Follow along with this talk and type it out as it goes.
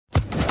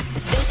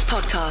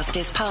podcast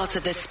is part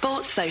of the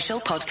Sports Social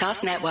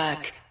Podcast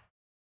Network.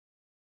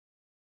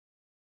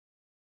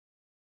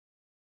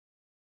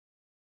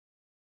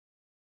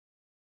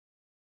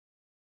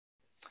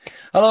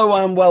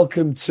 Hello and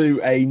welcome to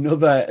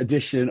another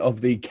edition of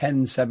the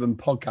KENN7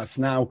 podcast.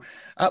 Now,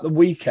 at the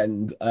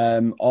weekend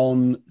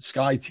on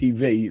Sky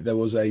TV, there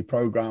was a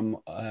programme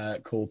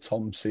called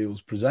Tom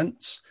Seals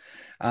Presents,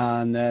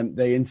 and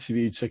they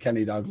interviewed Sir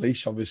Kenny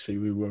Dalglish, obviously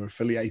we were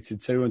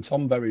affiliated to, and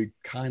Tom very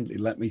kindly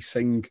let me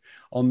sing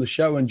on the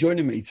show. And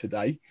joining me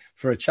today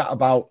for a chat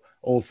about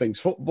all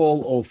things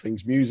football, all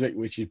things music,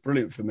 which is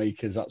brilliant for me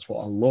because that's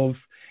what I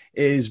love,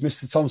 is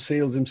Mr. Tom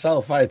Seals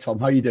himself. Hiya, Tom.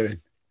 How are you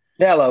doing?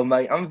 Hello,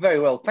 mate. I'm very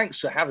well. Thanks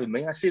for having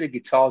me. I see the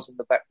guitars in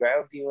the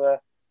background. You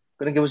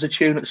going to give us a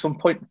tune at some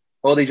point,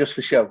 or are they just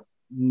for show?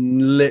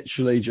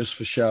 Literally just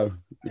for show.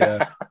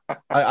 Yeah.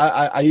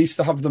 I used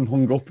to have them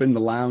hung up in the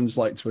lounge,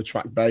 like to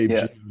attract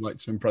babes, like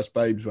to impress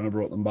babes when I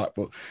brought them back.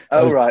 But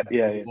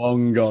yeah.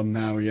 Long gone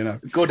now, you know.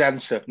 Good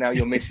answer. Now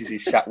your missus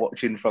is sat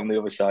watching from the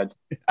other side.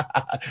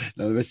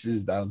 No, the missus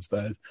is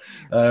downstairs.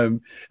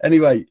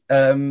 Anyway,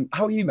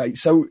 how are you, mate?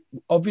 So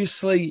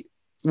obviously,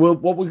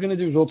 what we're going to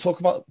do is we'll talk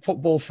about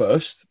football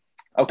first.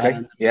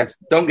 Okay,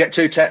 Don't get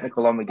too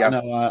technical on me, Gav.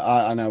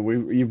 I know.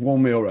 You've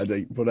won me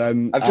already. But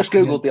I've just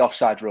Googled the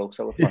offside rule,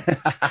 so we're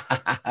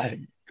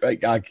fine. Great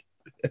gag.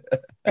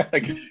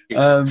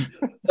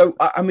 So,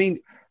 I mean,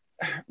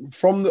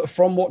 from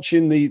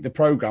watching the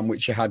programme,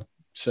 which you had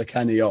Sir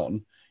Kenny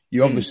on,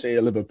 you're obviously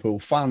a Liverpool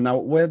fan. Now,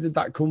 where did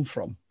that come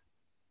from?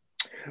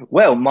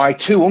 Well, my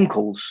two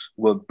uncles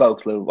were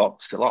both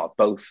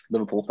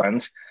Liverpool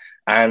fans.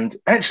 And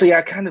actually,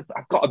 I've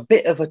got a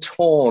bit of a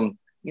torn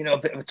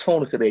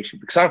affiliation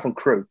because I'm from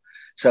Crewe.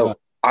 So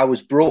I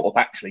was brought up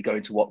actually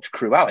going to watch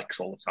Crewe Alex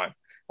all the time.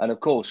 And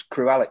of course,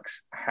 Crewe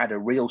Alex had a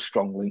real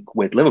strong link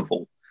with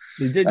Liverpool.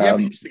 They did,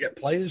 we used to get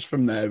players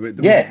from there.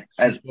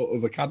 Some sort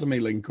of academy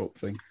link-up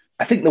thing.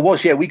 I think there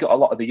was, we got a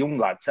lot of the young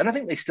lads. And I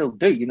think they still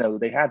do. You know,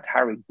 they had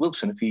Harry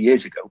Wilson a few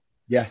years ago.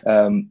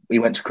 Yeah. He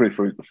went to Crewe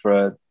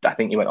for I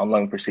think he went on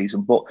loan for a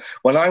season. But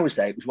when I was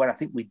there, it was when I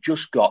think we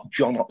just got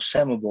John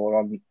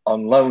Otsemabor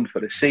on loan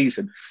for the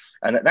season.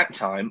 And at that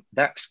time,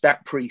 that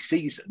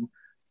pre-season,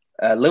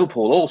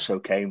 Liverpool also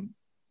came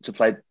to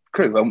play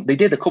Crewe. They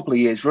did a couple of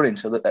years running,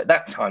 so that at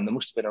that time there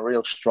must have been a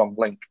real strong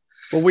link.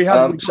 Well, we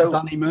had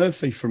Danny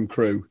Murphy from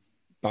Crewe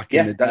back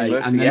in the day.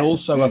 Murphy, and then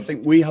also I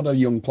think we had a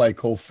young player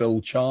called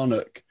Phil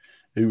Charnock,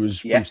 who was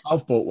from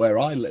Southport, where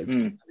I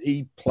lived.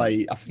 He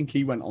played, I think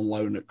he went on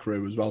loan at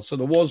Crewe as well. So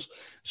there was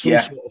some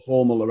sort of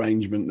formal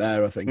arrangement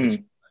there, I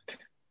think.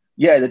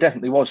 Yeah, there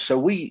definitely was.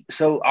 So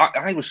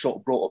I was sort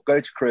of brought up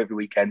going to Crewe every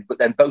weekend, but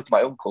then both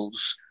my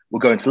uncles were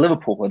going to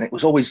Liverpool, and it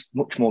was always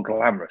much more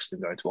glamorous than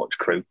going to watch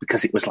Crewe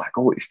because it was like,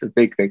 it's the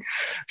big thing.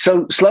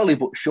 So slowly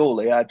but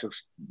surely, I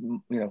just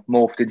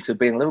morphed into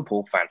being a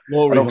Liverpool fan.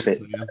 Well,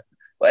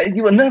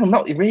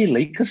 not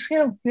really, because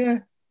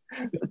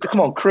come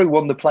on, Crewe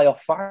won the playoff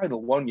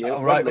final 1 year.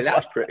 Oh, right.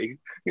 That's pretty,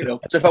 So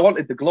if I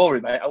wanted the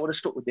glory, mate, I would have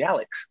stuck with the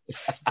Alex.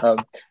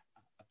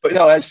 But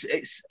no, and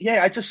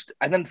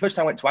then the first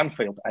time I went to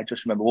Anfield, I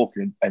just remember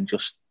walking in and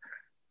just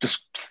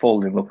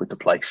falling in love with the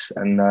place.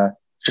 And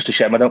it's just a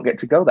shame I don't get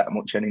to go that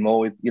much anymore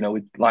with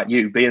like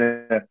you being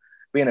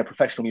a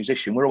professional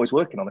musician. We're always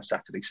working on a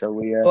Saturday.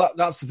 So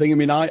that's the thing. I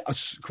mean, I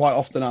quite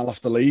often I'll have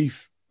to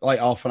leave like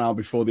half an hour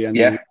before the end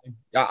of the game.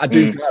 I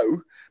do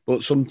go,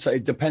 but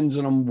it depends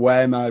on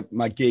where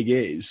my gig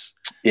is.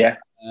 Yeah.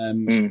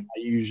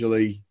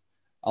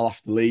 I'll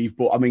have to leave,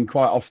 but I mean,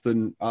 quite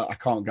often I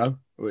can't go,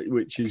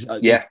 which is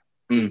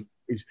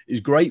is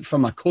great for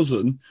my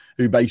cousin,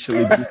 who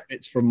basically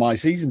benefits from my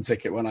season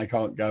ticket when I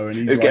can't go, and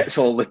who gets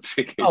all the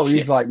tickets. Oh,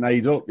 he's like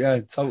made up,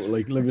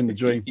 totally living the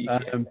dream.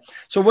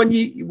 So when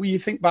you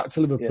think back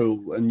to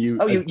Liverpool, and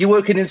you're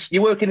working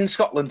in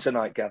Scotland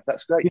tonight, Gav.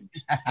 That's great.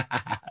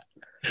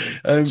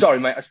 Sorry,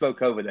 mate, I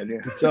spoke over then.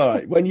 Yeah, it's all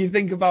right. When you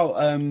think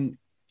about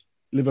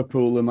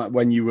Liverpool and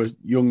when you were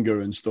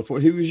younger and stuff, who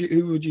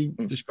would you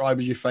describe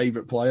as your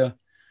favourite player?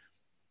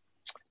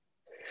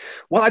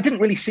 Well, I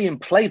didn't really see him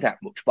play that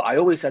much, but I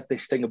always had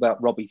this thing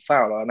about Robbie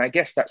Fowler, and I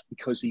guess that's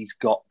because he's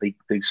got the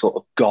sort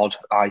of God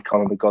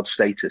icon and the God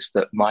status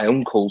that my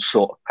uncles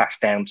sort of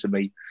passed down to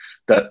me,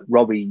 that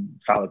Robbie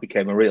Fowler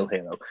became a real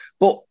hero.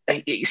 But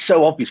it's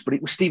so obvious, but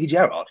it was Stevie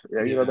Gerrard.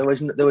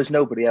 There was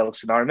nobody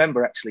else. And I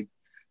remember actually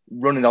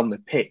running on the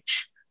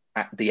pitch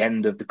at the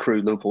end of the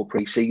Crewe Liverpool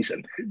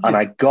pre-season, and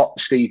I got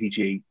Stevie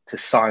G to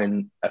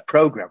sign a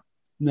programme.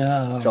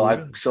 No.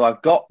 So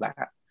I've got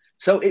that.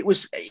 So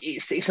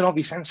it's an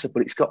obvious answer,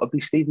 but it's got to be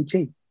Stevie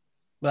G.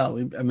 Well,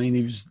 I mean,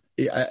 he was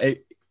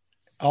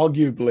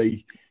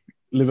arguably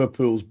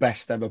Liverpool's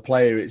best ever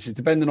player. It's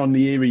depending on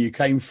the era you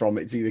came from.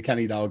 It's either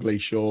Kenny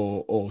Dalglish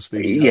or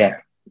Stevie G. Yeah.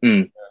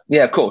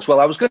 Yeah, of course. Well,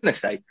 I was going to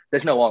say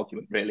there's no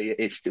argument really.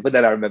 But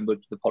then I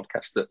remembered the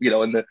podcast that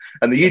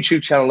and the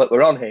YouTube channel that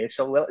we're on here.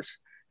 So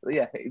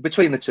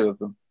between the two of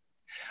them,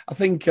 I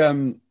think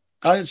I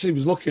actually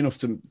was lucky enough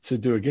to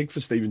do a gig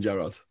for Steven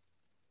Gerrard.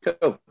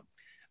 Cool.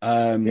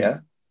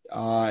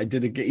 I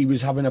did he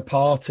was having a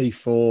party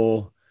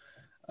for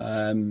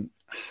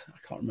I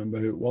can't remember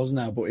who it was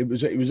now, but it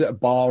was at a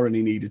bar and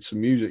he needed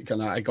some music,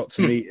 and I got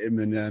to meet him.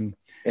 And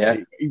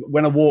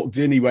when I walked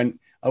in, he went,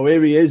 "Oh,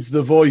 here he is,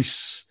 the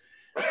voice,"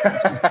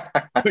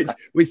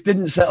 which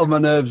didn't settle my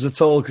nerves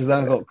at all, because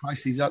I thought,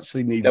 Christ, he's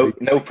actually needed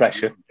no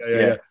pressure.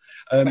 Yeah.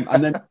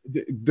 And then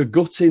the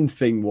gutting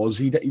thing was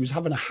he was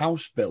having a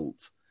house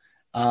built,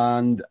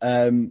 and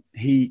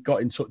he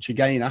got in touch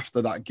again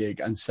after that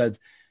gig and said,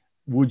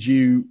 "Would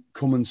you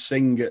come and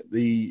sing at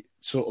the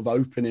sort of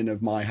opening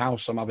of my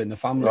house? I'm having the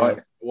family. Right.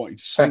 I want you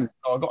to sing."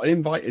 So I got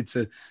invited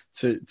to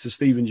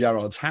Stephen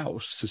Gerrard's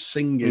house to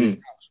sing in his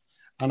house,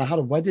 and I had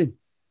a wedding.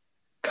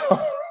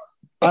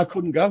 I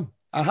couldn't go.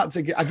 I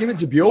give it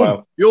to Bjorn.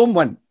 Wow. Bjorn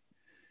went.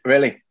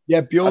 Really?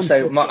 Yeah, Bjorn.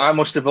 I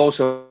must have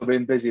also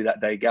been busy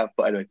that day, Gav.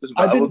 But anyway, it doesn't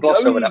matter. I didn't know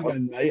you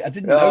went, mate. I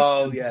didn't know.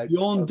 Oh, yeah.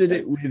 Bjorn did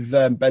it with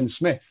Ben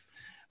Smith,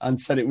 and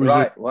said it was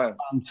a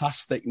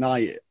fantastic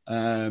night.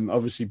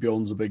 Obviously,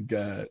 Bjorn's a big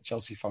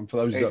Chelsea fan. For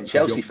those, he's a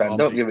Chelsea fan.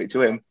 Don't give it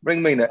to him.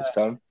 Bring me next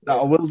time.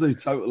 No, I will do,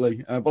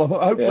 totally. But hopefully,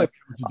 I'll be able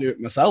to do it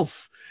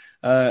myself.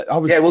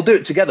 We'll do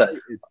it together.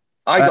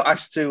 I got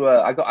asked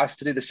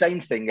to do the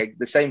same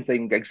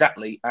thing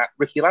exactly at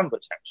Ricky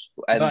Lambert's house.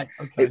 And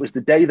it was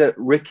the day that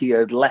Ricky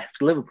had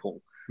left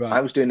Liverpool. Right. I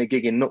was doing a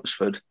gig in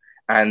Knutsford,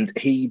 and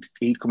he'd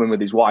come in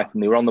with his wife,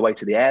 and they were on the way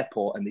to the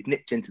airport, and they'd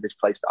nipped into this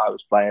place that I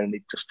was playing, and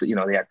they just, they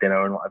had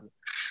dinner and whatever.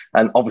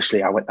 And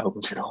obviously I went over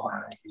and said,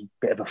 he's a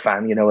bit of a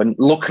fan, and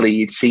luckily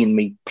he'd seen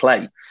me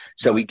play.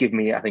 So he gave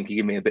me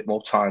a bit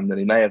more time than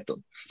he may have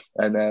done.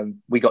 And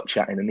we got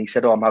chatting, and he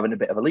said, I'm having a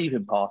bit of a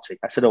leaving party.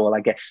 I said, well, I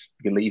guess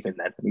you're leaving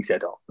then. And he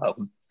said,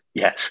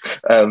 yes.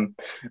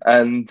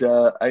 When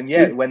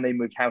they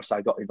moved house,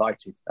 I got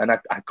invited, and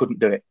I couldn't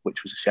do it,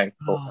 which was a shame.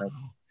 But,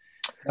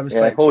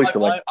 always the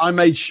way. I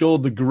made sure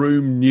the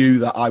groom knew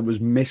that I was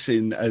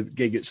missing a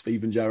gig at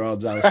Stephen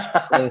Gerrard's house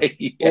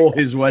for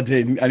his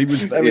wedding, and he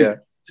was very.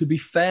 To be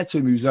fair to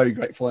him, he was very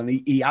grateful, and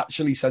he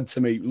actually said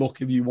to me,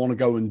 "Look, if you want to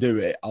go and do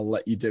it, I'll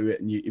let you do it,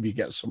 and if you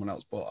get someone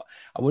else." But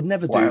I would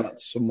never do that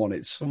to someone.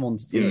 It's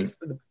someone's, it's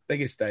the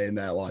biggest day in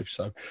their life.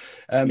 So,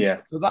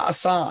 So that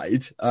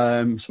aside,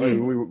 we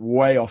were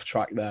way off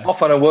track there.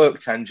 Off on a work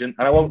tangent,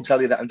 and I won't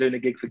tell you that I'm doing a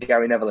gig for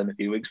Gary Neville in a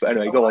few weeks. But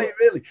anyway, go on.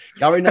 Really,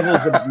 Gary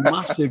Neville's a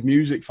massive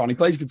music fan. He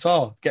plays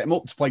guitar. Get him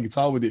up to play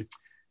guitar with you.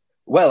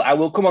 Well, I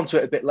will come on to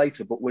it a bit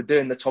later, but we're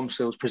doing the Tom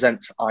Seals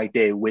Presents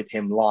idea with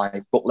him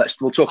live. But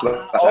we'll talk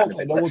about that.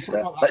 Okay,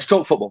 let's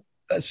talk football.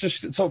 Let's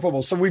just talk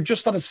football. So we've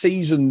just had a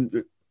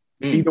season,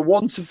 either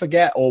one to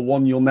forget or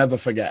one you'll never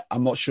forget.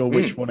 I'm not sure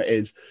which one it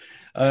is.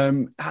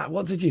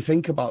 What did you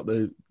think about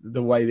the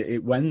way that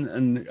it went?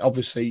 And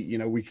obviously,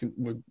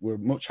 we're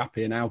much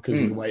happier now because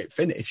of the way it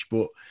finished.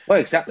 But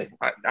exactly,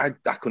 I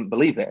couldn't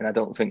believe it, and I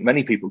don't think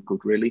many people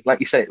could really.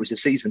 Like you say, it was a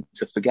season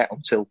to forget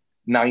until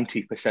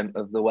 90%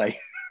 of the way.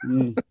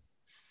 And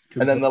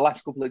then the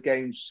last couple of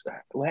games,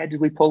 where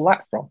did we pull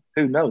that from?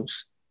 Who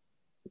knows?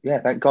 Yeah,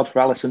 thank God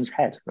for Alisson's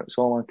head. That's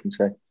all I can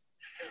say.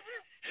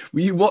 Were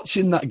you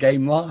watching that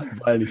game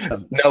live by any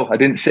chance? No, I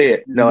didn't see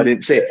it.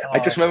 I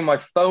just remember my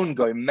phone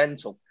going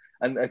mental,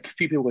 and a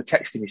few people were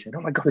texting me saying,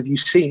 "Oh my God, have you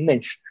seen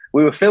this?"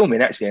 We were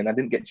filming actually, and I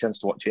didn't get a chance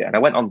to watch it. And I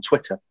went on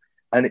Twitter,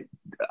 and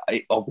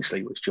it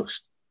obviously was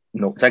just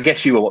nuts. I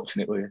guess you were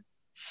watching it, were you?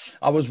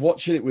 I was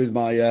watching it with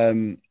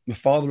my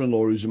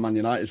father-in-law, who's a Man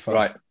United fan.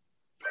 Right.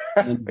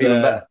 And,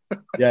 even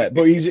better.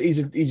 But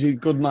he's a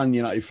good Man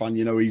United fan.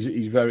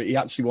 He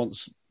actually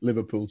wants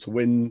Liverpool to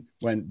win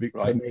for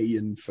me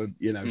and for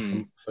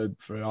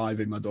for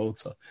Ivy, my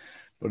daughter.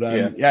 But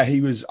I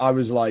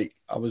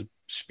was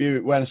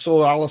spirit when I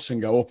saw Alisson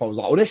go up. I was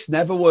like, "Oh, this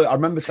never works." I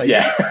remember saying,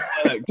 "This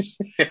works."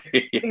 What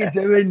are you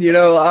doing?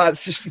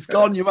 It's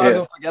gone. You might as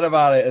well forget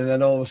about it. And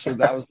then all of a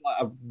sudden, I was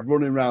like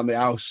running around the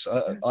house.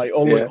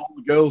 All the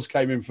girls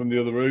came in from the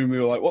other room. We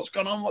were like, "What's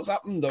going on? What's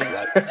happened?" I was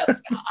like,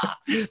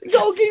 "The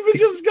goalkeeper's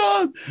just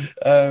gone."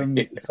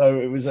 So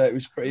it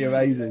was pretty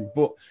amazing.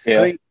 But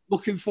I mean,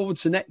 looking forward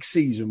to next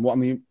season.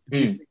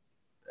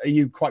 Are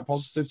you quite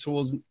positive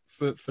towards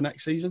for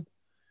next season?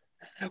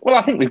 Well,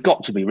 I think we've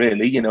got to be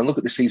really. Look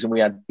at the season we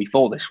had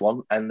before this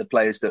one and the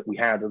players that we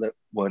had that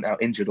weren't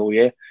out injured all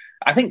year.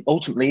 I think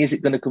ultimately, is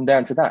it going to come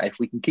down to that? If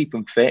we can keep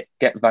them fit,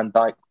 get Van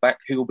Dijk back,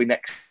 who will be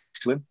next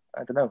to him?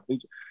 I don't know.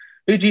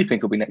 Who do you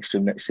think will be next to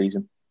him next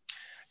season?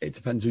 It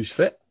depends who's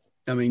fit.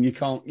 I mean, you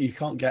can't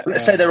get.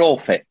 Let's say they're all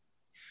fit.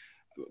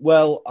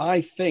 Well, I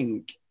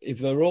think if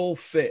they're all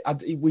fit,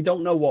 we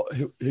don't know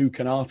who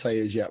Canate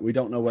is yet. We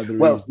don't know whether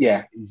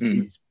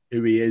he's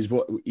who he is.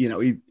 But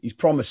he's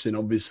promising,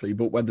 obviously,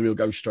 but whether he'll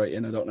go straight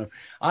in, I don't know.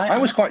 I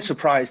was quite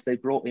surprised they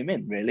brought him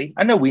in. Really,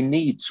 I know we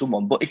need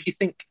someone, but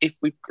if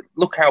we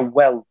look how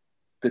well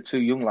the two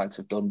young lads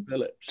have done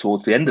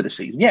towards the end of the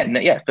season,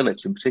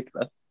 Phillips in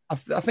particular. I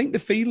think the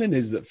feeling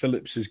is that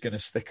Phillips is going to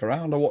stick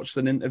around. I watched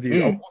an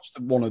interview. I watched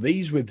one of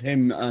these with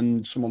him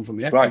and someone from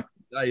the FA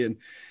today, and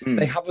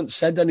they haven't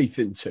said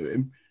anything to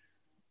him.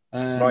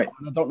 And I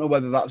don't know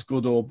whether that's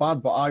good or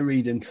bad, but I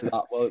read into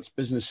that, well, it's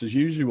business as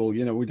usual.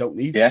 We don't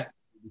need to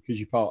because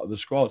you're part of the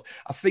squad.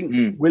 I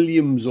think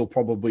Williams will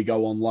probably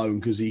go on loan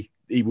because he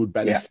would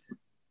benefit.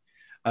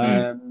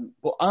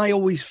 But I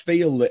always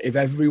feel that if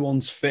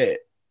everyone's fit,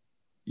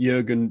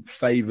 Jurgen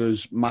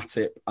favours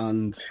Matip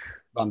and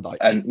Van Dijk.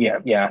 And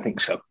yeah, I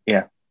think so.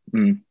 Yeah.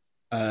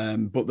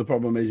 But the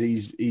problem is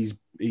he's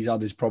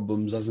had his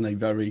problems, hasn't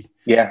he?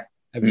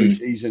 Every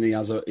season he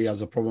has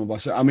a problem.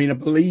 I mean, I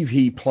believe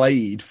he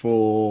played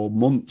for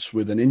months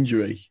with an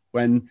injury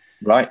when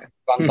Van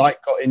Dijk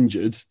got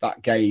injured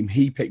that game.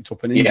 He picked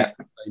up an injury in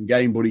the same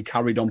game, but he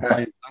carried on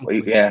playing.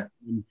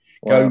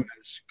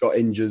 Gomez got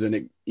injured,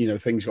 and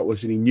things got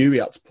worse, and he knew he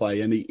had to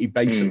play, and he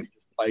basically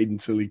just played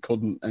until he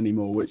couldn't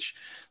anymore. Which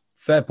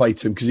fair play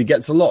to him, because he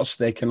gets a lot of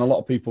stick, and a lot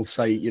of people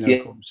say,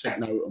 come sick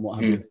note and what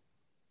have you.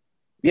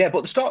 Yeah, but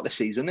at the start of the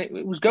season, it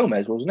was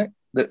Gomez, wasn't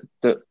it?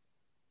 That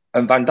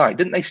and Van Dijk,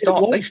 didn't they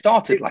start? They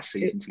started last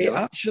season together. It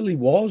actually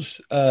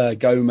was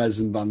Gomez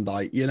and Van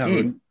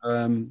Dijk,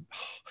 and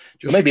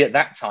maybe at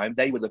that time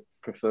they were the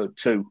preferred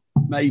two.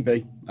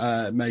 Maybe. So,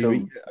 I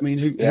mean,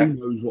 who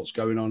knows what's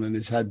going on in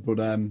his head? But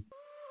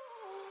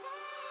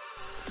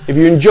if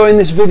you're enjoying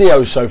this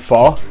video so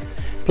far,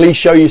 please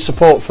show your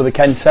support for the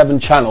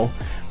KENN7 channel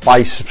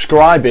by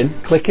subscribing,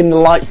 clicking the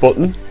like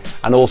button,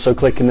 and also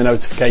clicking the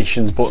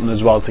notifications button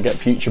as well to get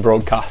future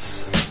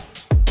broadcasts.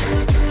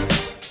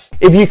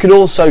 If you could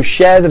also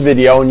share the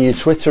video on your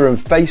Twitter and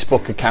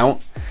Facebook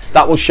account,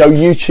 that will show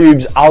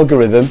YouTube's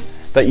algorithm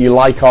that you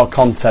like our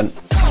content.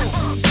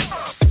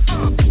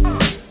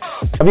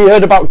 Have you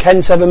heard about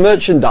KENN7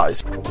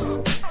 merchandise?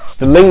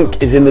 The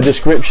link is in the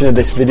description of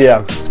this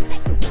video.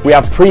 We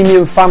have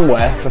premium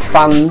fanwear for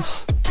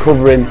fans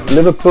covering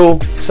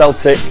Liverpool,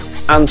 Celtic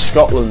and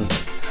Scotland,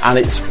 and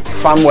it's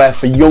fanwear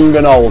for young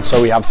and old,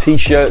 so we have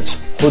t-shirts,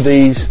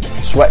 hoodies,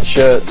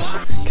 sweatshirts,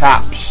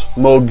 caps,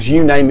 mugs,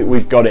 you name it,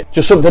 we've got it.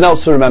 Just something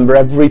else to remember,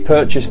 every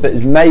purchase that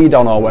is made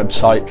on our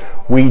website,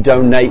 we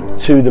donate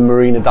to the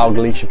Marina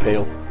Dalglish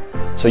appeal.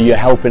 So you're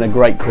helping a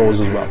great cause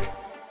as well.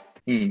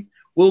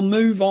 We'll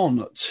move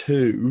on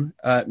to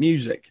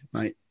music,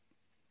 mate.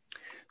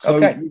 So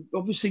we've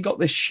obviously got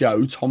this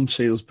show, Tom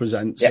Seals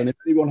Presents, and if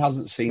anyone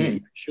hasn't seen it,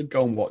 you should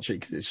go and watch it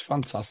because it's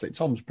fantastic.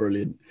 Tom's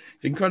brilliant.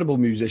 He's an incredible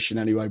musician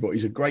anyway, but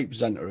he's a great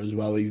presenter as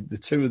well. The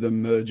two of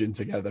them merging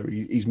together,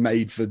 he's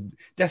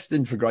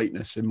destined for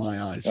greatness in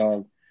my eyes.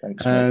 Oh,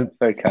 thanks,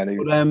 very kind of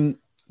you.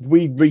 But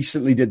we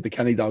recently did the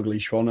Kenny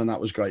Dalglish one, and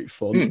that was great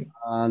fun.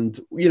 And,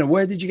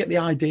 where did you get the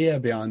idea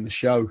behind the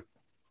show?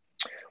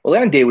 Well, the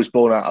idea was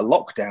born out of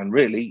lockdown,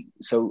 really.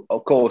 So,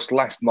 of course,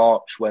 last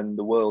March when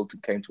the world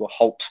came to a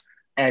halt,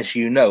 as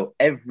you know,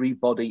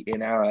 everybody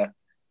in our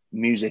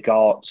music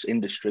arts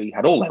industry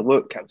had all their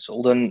work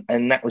cancelled,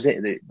 and that was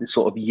it. The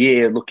sort of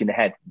year looking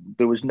ahead,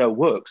 there was no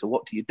work. So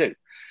what do you do?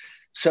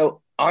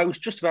 So I was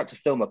just about to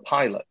film a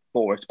pilot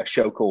for a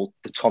show called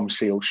The Tom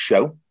Seals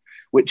Show,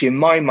 which in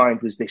my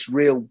mind was this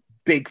real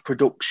big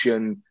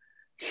production,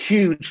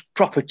 huge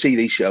proper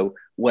TV show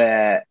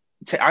where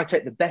I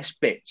take the best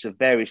bits of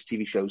various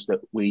TV shows that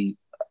we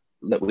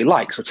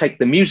like. So take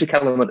the music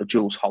element of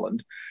Jules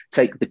Holland,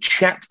 take the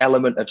chat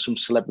element of some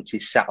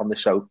celebrities sat on the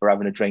sofa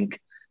having a drink,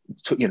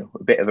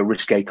 a bit of a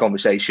risque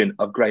conversation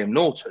of Graham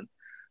Norton,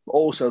 but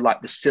also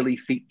like the silly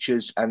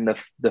features and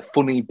the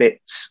funny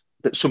bits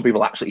that some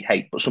people actually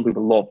hate, but some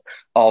people love,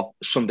 of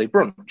Sunday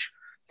Brunch.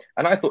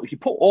 And I thought if you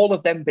put all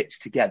of them bits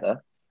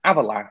together, have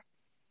a laugh,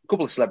 a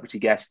couple of celebrity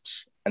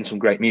guests and some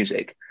great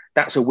music,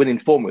 that's a winning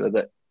formula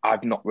that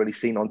I've not really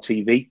seen on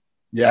TV.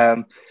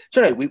 So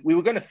anyway, we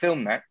were going to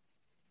film that.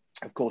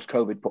 Of course,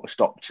 COVID put a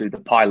stop to the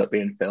pilot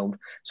being filmed.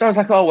 So I was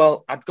like, oh,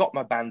 well, I'd got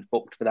my band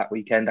booked for that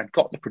weekend. I'd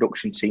got the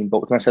production team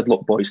booked. And I said,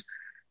 look, boys,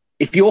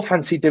 if you're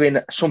fancy doing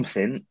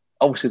something,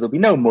 obviously there'll be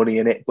no money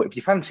in it, but if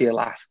you fancy a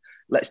laugh,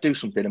 let's do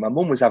something. And my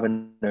mum was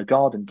having her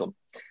garden done.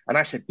 And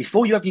I said,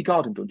 before you have your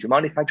garden done, do you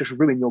mind if I just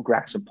ruin your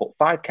grass and put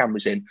 5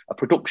 cameras in, a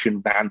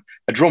production van,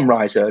 a drum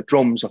riser,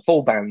 drums, a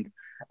full band?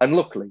 And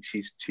luckily,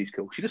 she's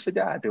cool. She just said,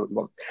 yeah, do what you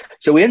want.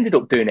 So we ended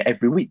up doing it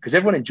every week because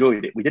everyone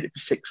enjoyed it. We did it for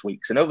 6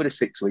 weeks. And over the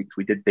 6 weeks,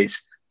 we did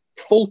this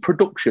full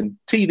production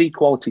TV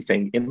quality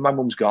thing in my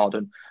mum's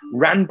garden,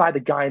 ran by the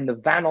guy in the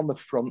van on the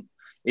front.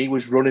 He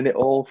was running it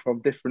all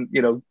from different,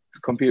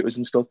 computers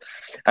and stuff.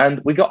 And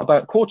we got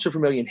about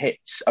 250,000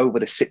 hits over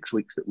the 6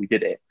 weeks that we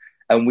did it.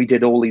 And we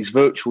did all these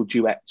virtual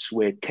duets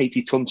with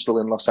Katie Tunstall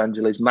in Los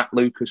Angeles, Matt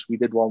Lucas we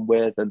did one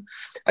with. And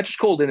I just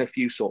called in a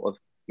few sort of,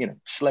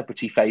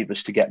 celebrity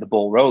favours to get the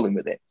ball rolling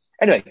with it.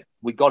 Anyway,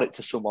 we got it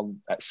to someone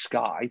at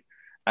Sky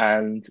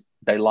and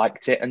they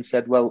liked it and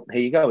said, well,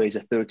 here you go. Here's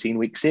a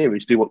 13-week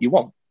series. Do what you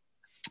want.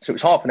 So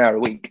it's half an hour a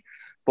week.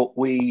 But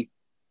the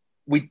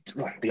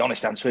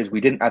honest answer is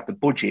we didn't have the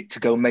budget to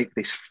go make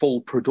this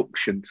full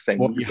production thing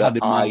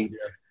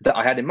that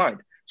I had in mind.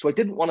 So I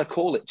didn't want to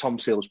call it Tom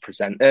Seals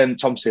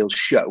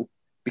Show,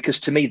 because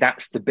to me,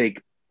 that's the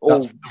big,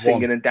 all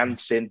singing and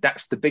dancing.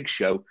 That's the big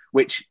show,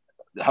 which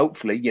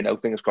hopefully,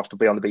 fingers crossed, will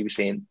be on the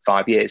BBC in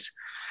 5 years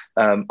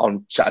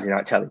on Saturday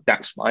night telly.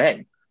 That's my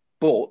aim.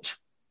 But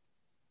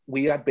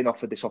we had been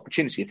offered this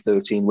opportunity of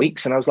 13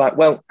 weeks. And I was like,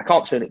 well, I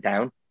can't turn it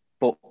down,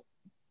 but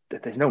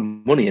there's no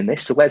money in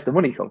this. So where's the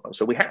money come from?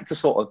 So we had to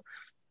sort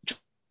of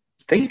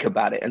think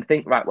about it and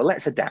think, right, well,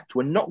 let's adapt.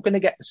 We're not going to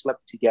get the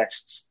celebrity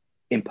guests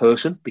in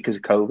person because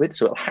of COVID,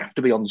 so it'll have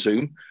to be on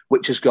Zoom,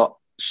 which has got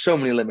so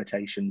many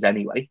limitations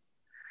anyway.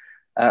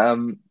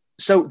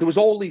 So there was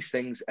all these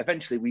things.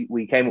 Eventually,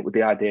 we came up with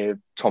the idea of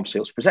Tom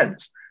Seals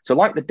Presents. So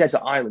like the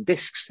Desert Island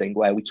Discs thing,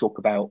 where we talk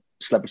about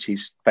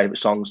celebrities' favourite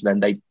songs and then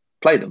they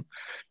play them.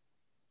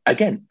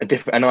 Again,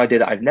 an idea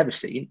that I've never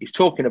seen is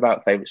talking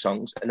about favourite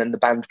songs and then the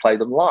band play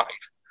them live.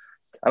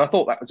 And I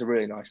thought that was a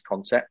really nice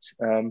concept.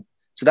 So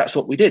that's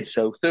what we did.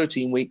 So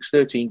 13 weeks,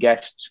 13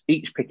 guests,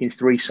 each picking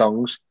 3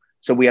 songs.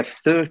 So we had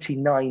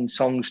 39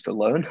 songs to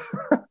learn.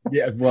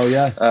 Yeah, well,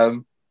 yeah.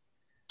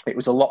 It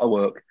was a lot of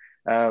work.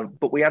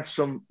 But we've had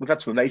some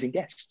amazing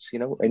guests,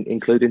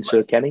 including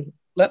Sir Kenny.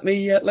 Let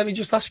me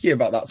just ask you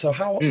about that. So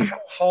how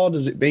hard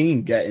has it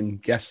been getting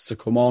guests to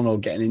come on or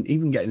getting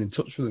in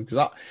touch with them?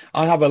 Because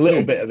I have a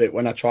little bit of it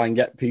when I try and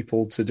get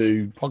people to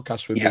do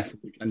podcasts with me for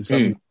the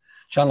KENN7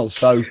 channel.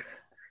 So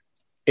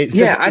it's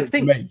difficult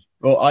for me.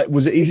 Well,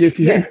 was it easier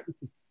for you?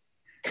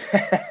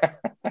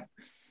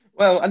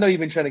 Well, I know you've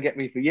been trying to get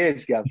me for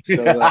years, Gav.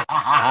 So,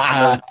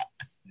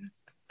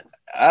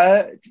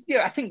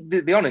 I think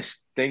the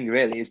honest thing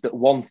really is that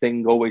one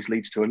thing always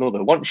leads to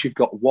another. Once you've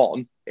got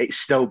one, it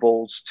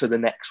snowballs to the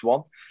next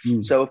one.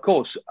 So, of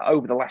course,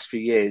 over the last few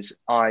years,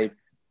 I've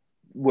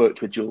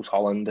worked with Jules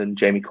Holland and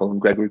Jamie Cullum,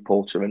 Gregory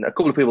Porter, and a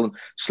couple of people. And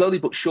slowly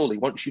but surely,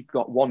 once you've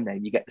got one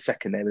name, you get the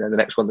second name, and then the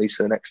next one leads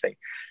to the next thing.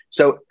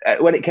 So,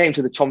 when it came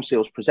to the Tom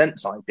Seals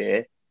Presents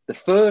idea, the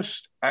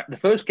first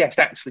guest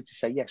actually to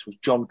say yes was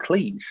John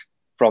Cleese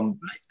from.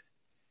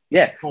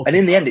 Yeah, and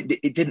in the end,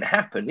 it didn't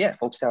happen. Yeah,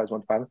 Fawlty Towers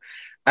 1-5.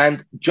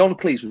 And John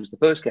Cleese was the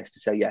first guest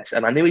to say yes.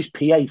 And I knew his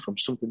PA from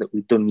something that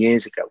we'd done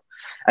years ago.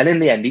 And in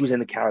the end, he was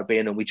in the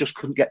Caribbean and we just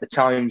couldn't get the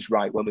times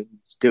right when we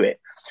needed to do it.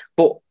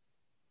 But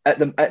at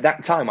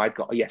that time, I'd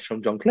got a yes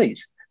from John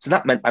Cleese. So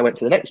that meant I went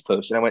to the next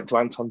person. I went to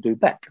Anton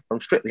Dubek from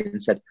Strictly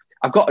and said,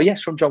 I've got a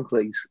yes from John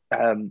Cleese.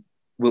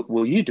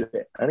 Will you do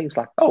it? And he was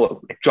like, oh,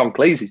 well, if John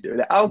Cleese is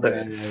doing it, I'll do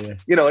it.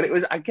 Yeah.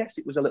 And I guess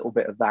it was a little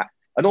bit of that.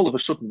 And all of a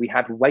sudden, we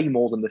had way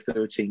more than the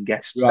 13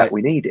 guests that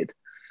we needed,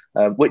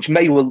 which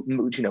may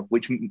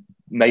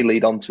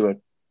lead on to a.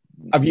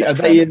 Are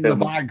they in the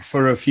bag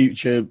for a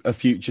future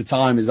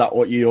time? Is that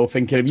what you're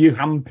thinking? Have you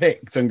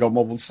handpicked and gone,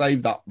 well, we'll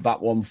save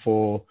that one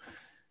for?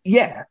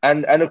 Yeah,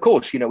 and of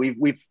course,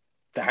 we've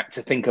had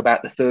to think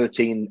about the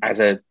 13 as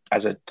a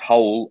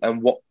whole,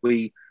 and what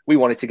we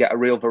wanted to get a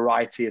real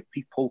variety of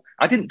people.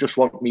 I didn't just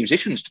want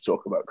musicians to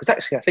talk about, because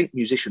actually I think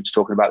musicians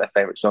talking about their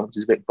favourite songs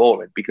is a bit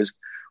boring, because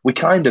we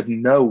kind of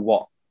know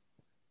what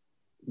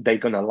they're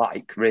going to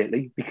like,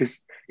 really. Because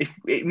if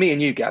me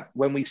and you, Gav,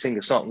 when we sing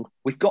a song,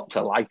 we've got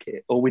to like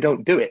it or we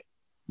don't do it.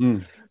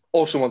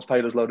 Or someone's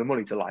paid us a load of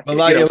money to like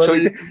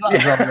it.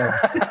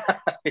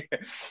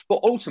 But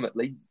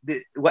ultimately,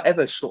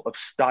 whatever sort of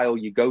style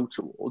you go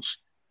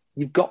towards,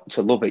 you've got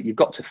to love it. You've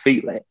got to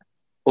feel it.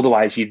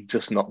 Otherwise, you're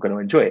just not going to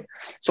enjoy it.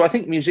 So I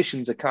think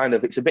musicians are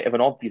it's a bit of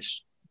an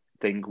obvious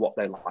thing what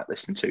they like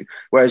listening to.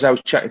 Whereas I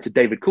was chatting to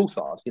David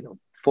Coulthard,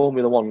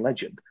 Formula One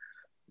legend,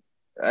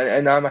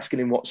 and I'm asking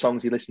him what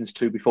songs he listens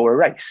to before a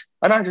race.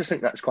 And I just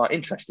think that's quite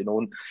interesting.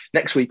 And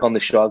next week on the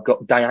show, I've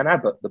got Diane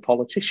Abbott, the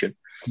politician.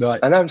 Right.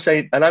 And I'm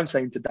saying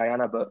to Diane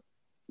Abbott,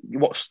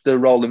 what's the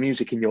role of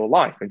music in your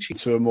life? And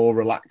she's to a more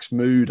relaxed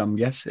mood, I'm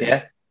guessing.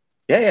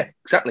 Yeah,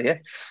 exactly. Yeah,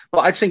 but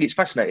I just think it's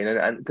fascinating,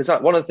 and because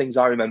one of the things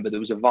I remember, there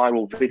was a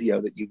viral video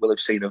that you will have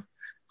seen of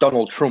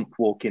Donald Trump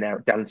walking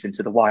out dancing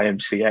to the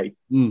YMCA,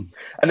 and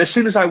as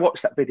soon as I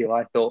watched that video,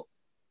 I thought,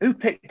 who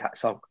picked that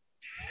song?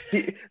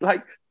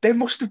 There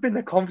must have been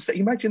a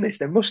conversation. Imagine this: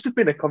 there must have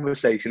been a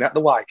conversation at the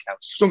White House.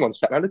 Someone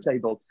sat around the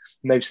table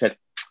and they've said,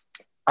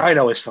 "I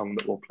know a song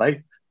that we'll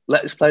play.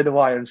 Let's play the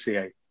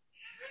YMCA."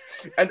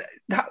 And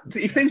that,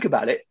 if you think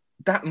about it,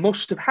 that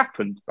must have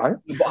happened, right?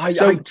 But I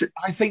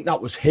think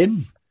that was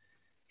him.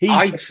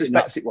 I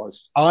suspect it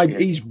was.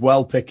 He's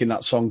well picking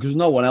that song because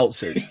no one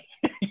else is.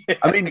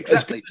 I mean,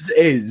 exactly. As good as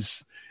it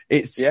is,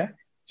 it's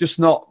just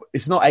not.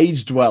 It's not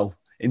aged well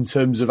in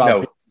terms of how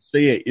people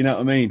see it. You know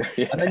what I mean?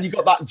 Yeah. And then you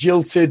got that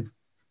jilted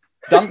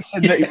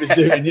dancing that he was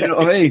doing. You know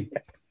what I mean?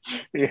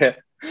 Yeah.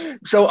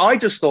 So I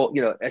just thought,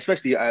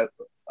 especially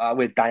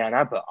with Diane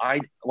Abbott,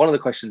 one of the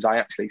questions I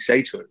actually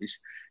say to her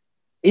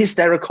is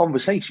there a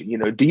conversation?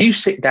 Do you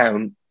sit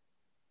down?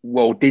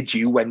 Well, did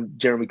you, when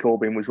Jeremy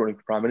Corbyn was running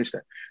for Prime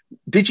Minister,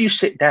 did you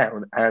sit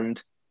down and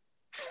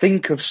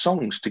think of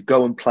songs to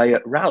go and play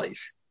at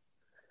rallies?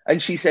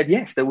 And she said,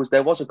 yes, there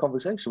was a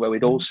conversation where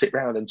we'd all sit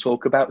round and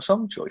talk about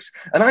song choice.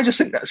 And I just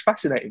think that's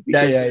fascinating.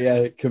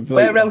 Because completely.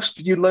 Where else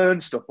did you learn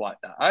stuff like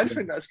that? I just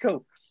think that's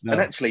cool. No.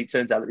 And actually, it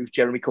turns out that it was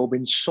Jeremy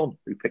Corbyn's son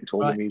who picked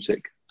all the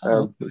music.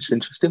 It's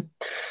interesting.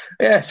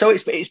 Yeah, so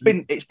it's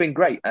been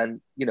great.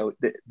 And,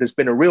 there's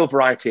been a real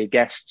variety of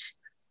guests,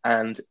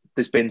 and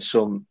there's been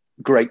some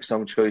great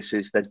song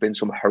choices. There's been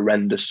some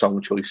horrendous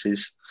song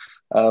choices.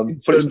 But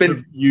it's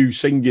been you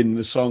singing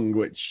the song,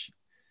 which...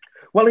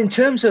 Well, in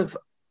terms of,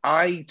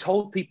 I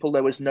told people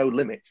there was no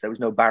limits, there was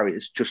no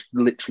barriers. Just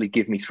literally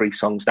give me 3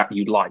 songs that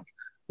you like,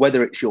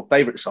 whether it's your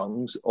favourite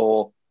songs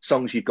or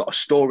songs you've got a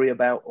story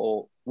about,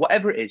 or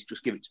whatever it is,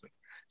 just give it to me.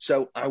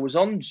 So I was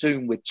on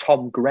Zoom with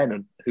Tom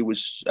Grennan, who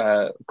was,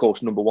 of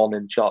course, number one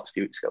in the charts a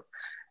few weeks ago.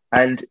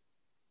 And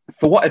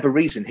for whatever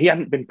reason, he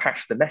hadn't been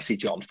passed the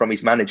message on from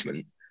his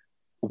management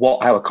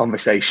what our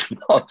conversation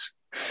was.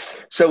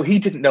 So he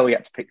didn't know he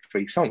had to pick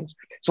 3 songs.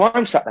 So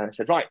I'm sat there and I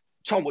said, right,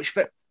 Tom,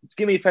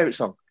 give me your favourite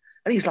song.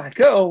 And he's like,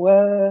 I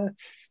don't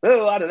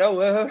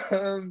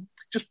know,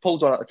 just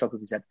pulls one out the top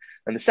of his head.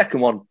 And the second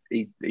one,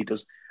 he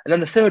does. And then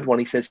the third one,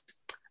 he says,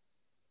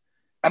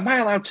 am I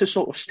allowed to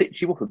sort of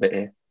stitch you up a bit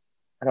here?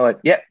 And I went,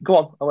 yeah, go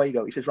on, away you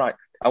go. He says, right,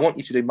 I want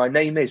you to do My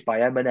Name Is by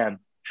Eminem.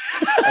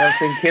 And I'm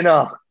thinking,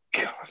 oh,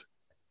 God.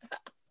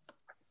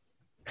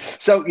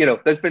 So,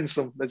 there's been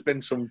some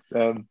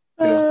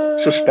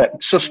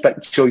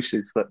suspect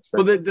choices. Let's say.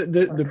 Well,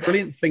 the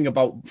brilliant thing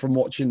from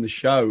watching the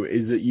show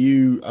is that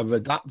you have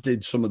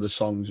adapted some of the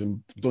songs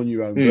and done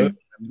your own version.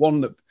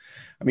 One that,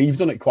 you've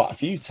done it quite a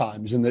few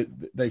times, and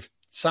they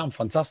sound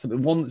fantastic. The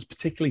one that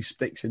particularly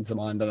sticks into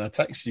mind, and I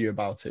texted you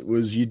about it,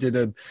 was you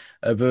did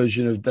a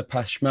version of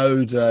Depeche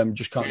Mode,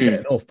 Just Can't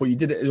Get Enough, but you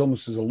did it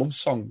almost as a love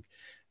song,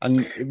 and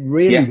it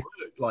really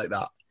worked like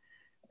that.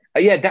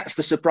 Yeah, that's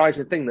the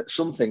surprising thing, that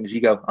some things you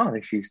go, oh,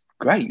 this is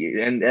great.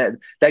 And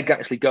they're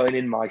actually going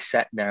in my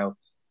set now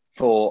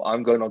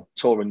I'm going on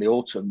tour in the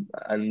autumn.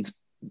 And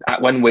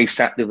when we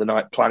sat the other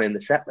night planning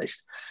the set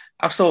list,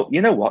 I thought,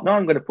 you know what? No,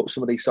 I'm going to put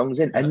some of these songs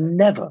in. And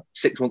never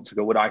 6 months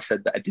ago would I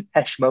said that a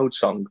Depeche Mode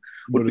song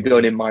would be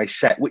going in my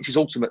set, which is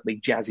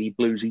ultimately jazzy,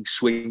 bluesy,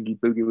 swingy,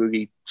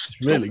 boogie-woogie.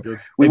 It's really good.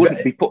 We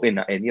wouldn't be putting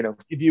that in,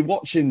 If you're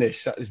watching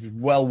this, it's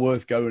well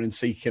worth going and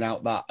seeking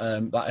out that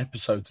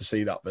episode to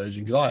see that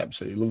version, because I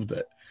absolutely loved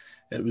it.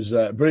 It was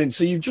brilliant.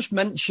 So you've just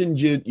mentioned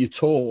your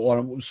tour, or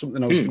it was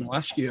something I was going to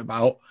ask you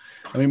about.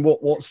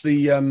 What's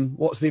the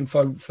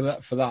info for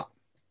that?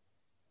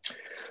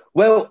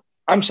 Well,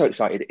 I'm so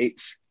excited.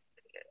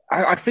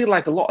 I feel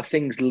like a lot of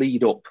things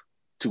lead up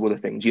to other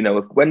things.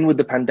 When with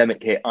the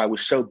pandemic hit, I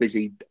was so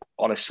busy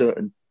on a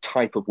certain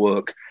type of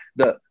work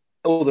that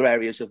other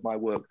areas of my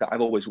work that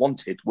I've always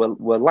wanted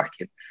were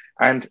lacking.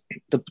 And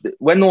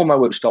when all my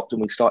work stopped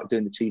and we started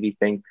doing the TV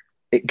thing,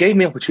 it gave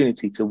me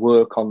opportunity to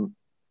work on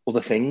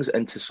other things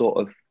and to sort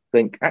of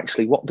think,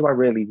 actually, what do I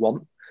really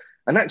want?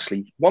 And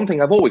actually, one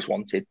thing I've always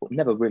wanted but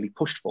never really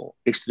pushed for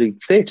is to do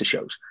theatre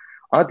shows.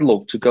 I'd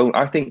love to go.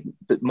 I think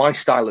that my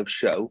style of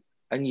show,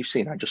 and you've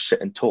seen, I just sit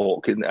and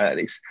talk, and I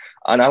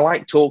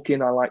like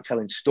talking, I like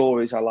telling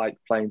stories, I like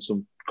playing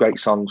some great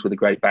songs with a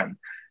great band.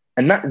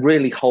 And that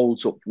really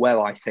holds up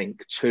well, I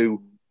think,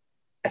 to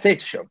a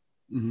theatre show.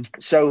 Mm-hmm.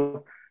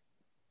 So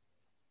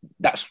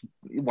that's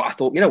what I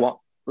thought, you know what,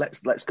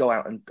 let's go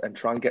out and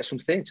try and get some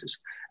theatres.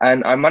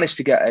 And I managed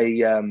to get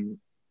a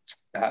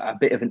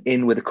bit of an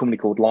in with a company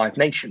called Live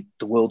Nation,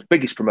 the world's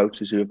biggest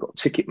promoters, who have got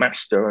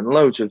Ticketmaster and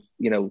loads of,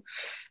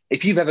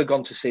 if you've ever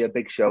gone to see a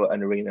big show at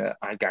an arena,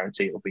 I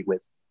guarantee it'll be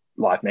with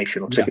Live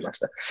Nation or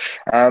Ticketmaster.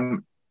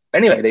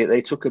 Anyway,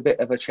 they took a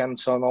bit of a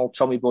chance on old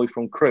Tommy Boy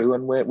from Crew,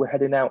 and we're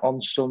heading out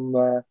on some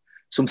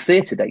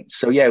theatre dates.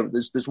 So yeah,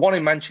 there's one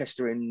in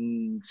Manchester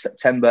in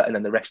September, and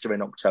then the rest are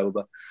in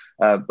October.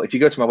 But if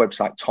you go to my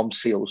website,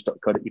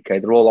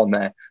 tomseals.co.uk, they're all on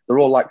there. They're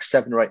all like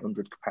 700 or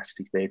 800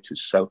 capacity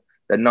theatres, so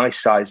they're nice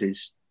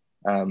sizes.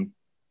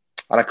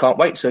 And I can't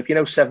wait. So if you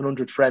know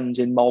 700 friends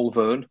in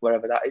Malvern,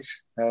 wherever that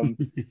is,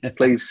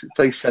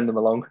 please send them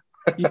along.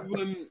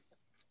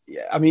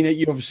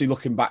 You're obviously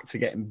looking back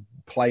to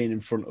playing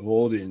in front of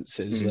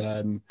audiences.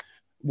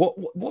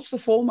 What's the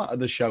format of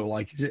the show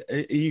like? Are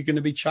you going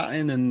to be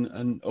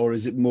chatting or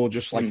is it more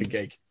just like a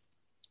gig?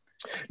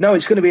 No,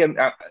 it's going to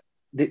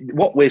be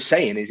what we're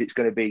saying is it's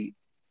going to be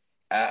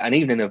an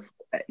evening of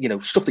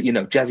stuff that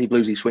jazzy,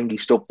 bluesy, swingy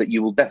stuff that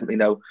you will definitely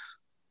know,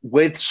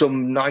 with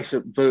some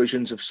nicer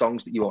versions of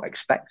songs that you won't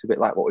expect, a bit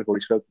like what we've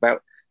already spoke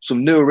about.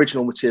 Some new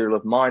original material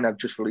of mine. I've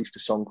just released a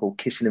song called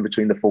Kissing in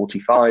Between the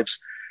 45s,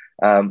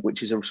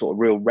 which is a sort of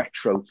real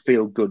retro,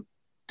 feel-good.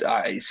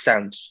 It's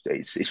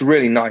a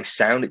really nice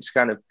sound. It's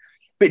kind of a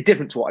bit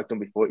different to what I've done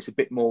before. It's a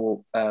bit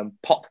more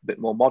pop, a bit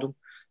more modern.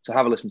 So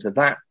have a listen to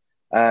that.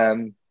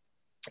 And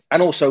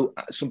also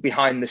some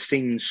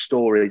behind-the-scenes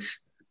stories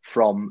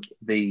from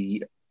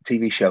the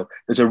TV show.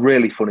 There's a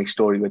really funny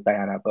story with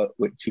Diana, but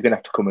which you're gonna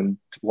have to come and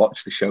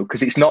watch the show,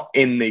 because it's not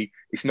in the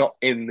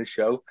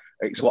show.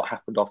 It's what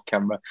happened off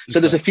camera.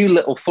 So there's a few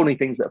little funny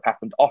things that have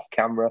happened off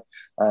camera,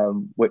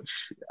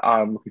 which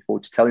I'm looking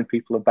forward to telling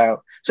people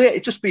about. So yeah,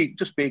 it just be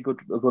a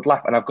good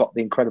laugh. And I've got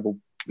the incredible,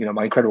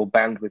 my incredible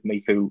band with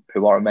me who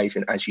are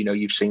amazing, as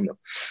you've seen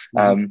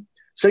them.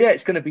 So yeah,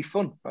 it's going to be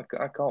fun.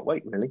 I can't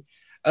wait, really.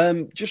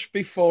 Just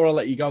before I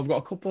let you go, I've got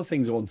a couple of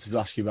things I wanted to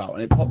ask you about,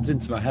 and it popped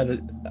into my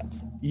head.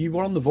 You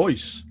were on The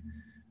Voice.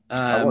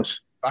 I was.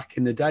 Back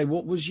in the day.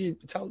 What was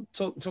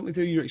talk me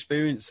through your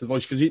experience of The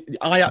Voice? Because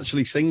I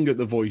actually sing at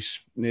The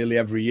Voice nearly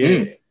every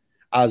year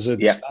as a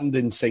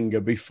stand-in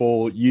singer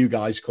before you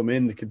guys come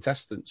in, the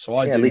contestants. So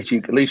I do.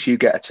 At least you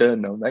get a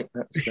turn, though, mate.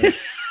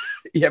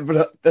 Yeah,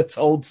 but they're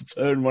told to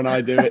turn when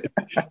I do it.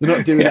 They're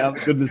not doing it out of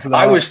the goodness of their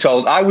I heart.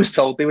 was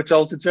told they were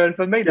told to turn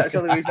for me. That's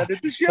the only reason I did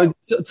the show.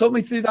 So talk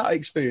me through that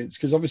experience,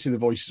 because obviously The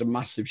Voice is a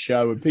massive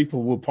show, and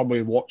people will probably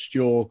have watched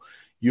your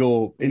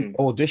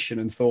audition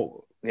and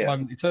thought, why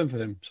haven't you turned for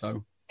him?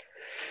 So,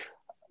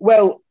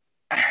 well,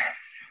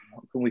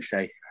 what can we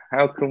say?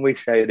 How can we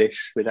say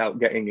this without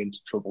getting into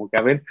trouble,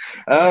 Gavin?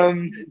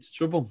 It's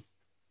trouble.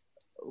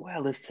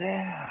 Well,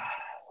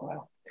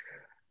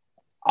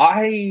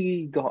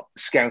 I got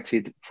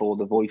scouted for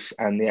The Voice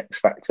and The X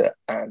Factor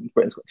and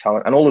Britain's Got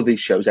Talent and all of these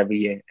shows every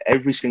year.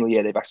 Every single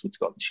year they've asked me to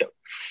go on the show.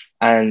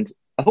 And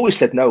I've always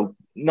said no,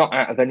 not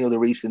out of any other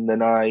reason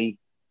than I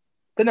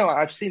don't know.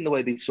 I've seen the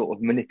way they've sort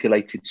of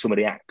manipulated some of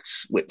the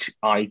acts, which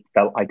I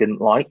felt I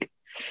didn't like.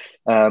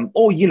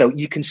 Or,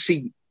 you can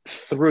see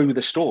through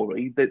the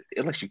story that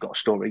unless you've got a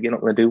story, you're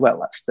not going to do well.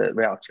 That's the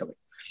reality of it.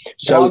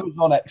 So I was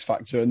on X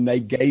Factor and they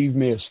gave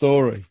me a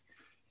story.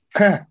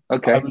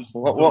 Okay.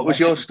 What was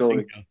your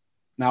story? Singer.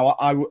 Now,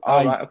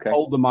 I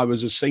told them I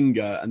was a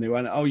singer, and they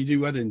went, "Oh, you do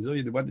weddings? Oh,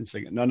 you're the wedding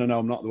singer?" No,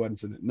 I'm not the wedding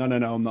singer. No,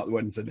 I'm not the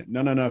wedding singer.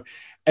 No.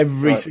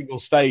 Every single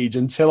stage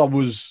until I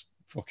was,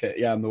 fuck it,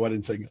 yeah, I'm the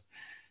wedding singer.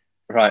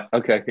 Right.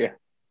 Okay. Yeah.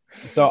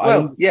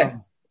 So yeah.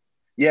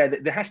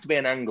 There has to be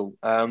an angle,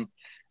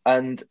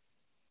 and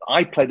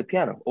I play the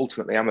piano.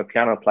 Ultimately, I'm a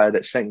piano player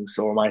that sings,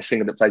 or am I a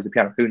singer that plays the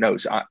piano? Who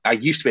knows? I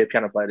used to be a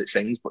piano player that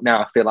sings, but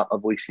now I feel like my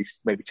voice is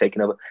maybe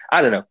taking over.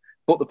 I don't know.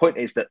 But the point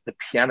is that the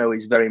piano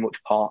is very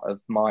much part of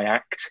my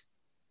act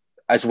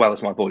as well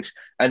as my voice.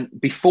 And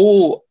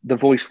before The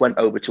Voice went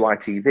over to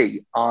ITV,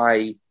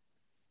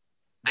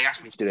 they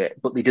asked me to do it,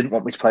 but they didn't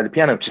want me to play the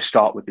piano to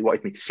start with. They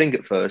wanted me to sing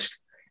it first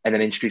and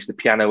then introduce the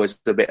piano as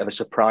a bit of a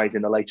surprise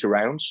in the later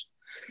rounds.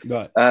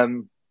 Right.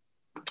 And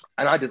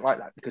I didn't like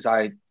that because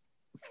I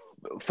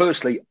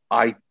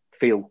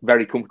feel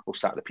very comfortable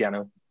sat at the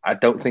piano. I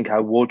don't think I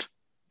would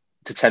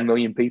to 10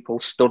 million people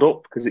stood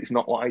up because it's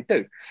not what I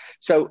do.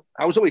 So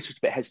I was always just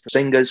a bit hesitant.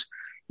 Singers,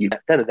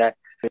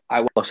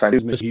 I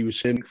was he was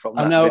singing from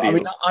I know. video. I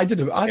mean, I did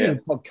a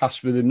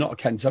podcast with him, not a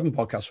KENN7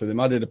 podcast with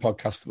him. I did a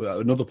podcast with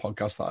another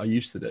podcast that I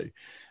used to do,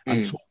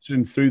 and talked to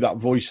him through that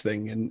voice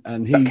thing.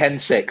 And he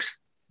KENN6.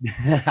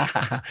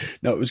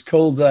 No, it was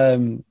called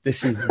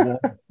This Is the One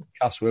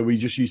podcast, where we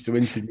just used to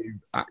interview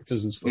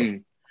actors and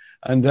stuff.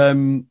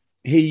 And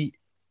he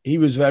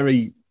was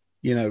very.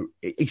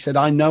 He said,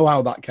 I know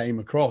how that came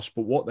across,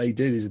 but what they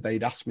did is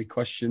they'd ask me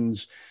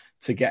questions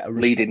to get a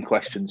leading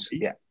questions.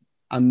 Yeah.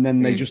 And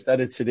then they just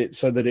edited it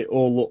so that it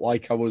all looked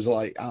like I was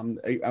like,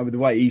 the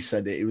way he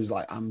said it, it was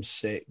like, I'm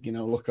sick,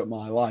 look at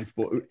my life.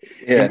 But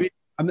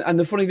and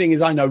the funny thing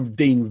is, I know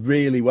Dean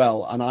really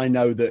well. And I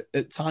know that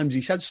at times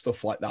he said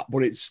stuff like that,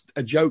 but it's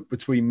a joke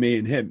between me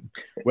and him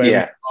where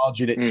he's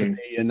charging it to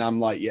me and I'm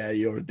like, yeah,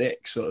 you're a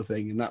dick sort of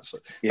thing. And that's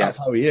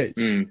how he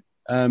is.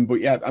 But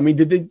yeah, I mean,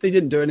 they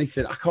didn't do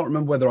anything. I can't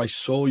remember whether I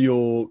saw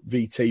your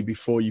VT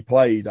before you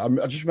played. I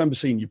just remember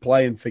seeing you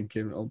play and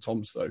thinking, "Oh,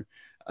 Tom's though,"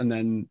 and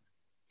then.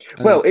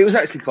 Well, it was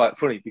actually quite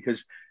funny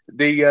because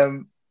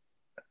the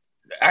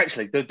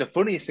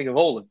funniest thing of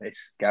all of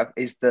this, Gav,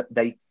 is that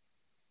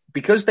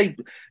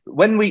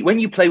when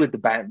you play with the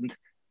band,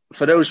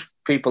 for those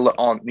people that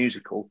aren't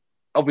musical,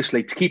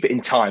 obviously to keep it in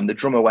time, the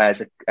drummer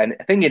wears a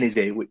thing in his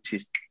ear which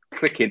is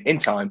clicking in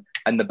time,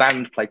 and the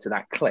band play to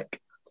that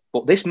click.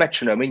 But this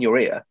metronome in your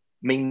ear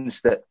means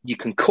that you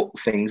can cut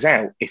things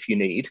out if you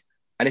need.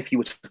 And if you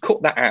were to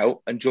cut that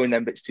out and join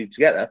them bits two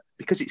together,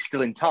 because it's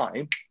still in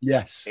time,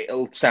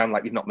 it'll sound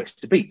like you've not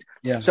missed a beat.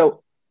 Yeah.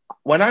 So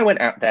when I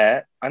went out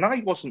there, and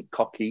I wasn't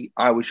cocky,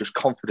 I was just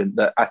confident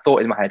that I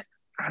thought in my head,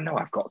 I know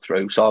I've got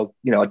through. So,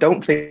 I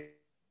don't think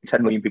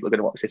 10 million people are going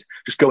to watch this.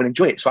 Just go and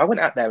enjoy it. So I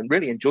went out there and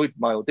really enjoyed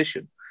my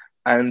audition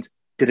and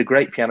did a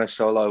great piano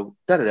solo,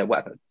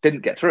 whatever.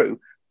 Didn't get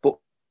through.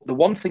 The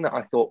one thing that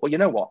I thought, well, you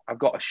know what? I've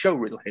got a show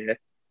reel here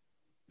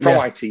from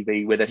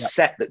ITV with a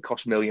set that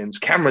costs millions,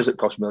 cameras that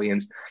cost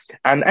millions.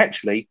 And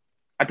actually,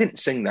 I didn't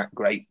sing that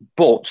great,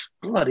 but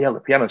bloody hell,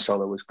 the piano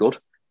solo was good.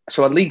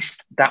 So at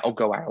least that'll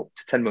go out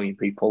to 10 million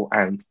people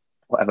and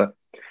whatever.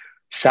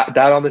 Sat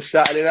down on the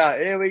Saturday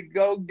night. Here we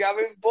go,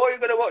 Gavin. Boy, you're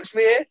going to watch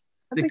me here.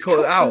 And they cut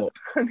it out.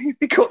 And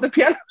they cut the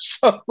piano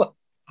solo.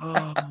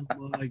 Oh,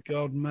 my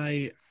God,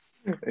 mate.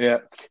 Yeah.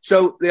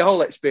 So the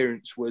whole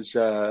experience was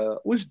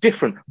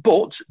different.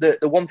 But the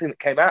one thing that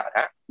came out of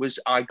that was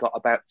I got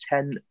about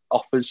 10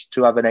 offers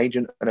to have an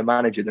agent and a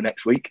manager the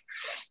next week.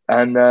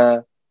 And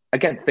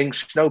again, things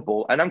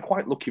snowball. And I'm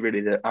quite lucky,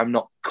 really, that I'm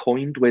not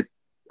coined with,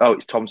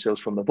 it's Tom Seals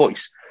from The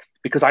Voice.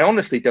 Because I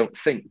honestly don't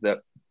think that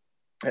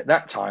at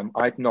that time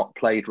I'd not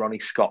played Ronnie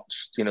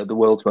Scott's, the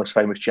world's most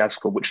famous jazz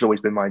club, which has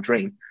always been my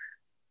dream.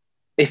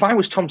 If I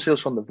was Tom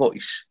Seals from The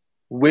Voice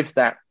with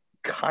that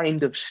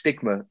kind of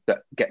stigma that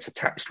gets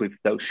attached with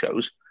those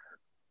shows,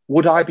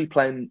 would I be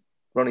playing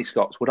Ronnie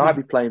Scott's? Would I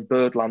be playing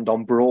Birdland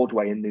on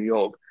Broadway in New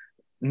York?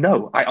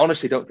 No, I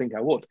honestly don't think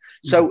I would.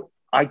 So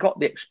I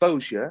got the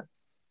exposure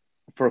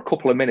for a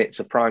couple of minutes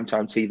of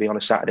primetime TV on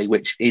a Saturday,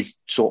 which is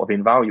sort of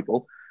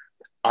invaluable.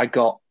 I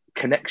got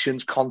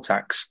connections,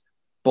 contacts,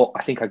 but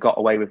I think I got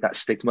away with that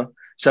stigma.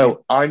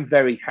 So I'm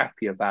very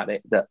happy about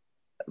it that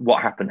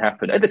what happened.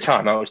 At the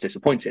time, I was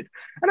disappointed.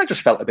 And I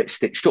just felt a bit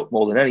stitched up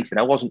more than anything.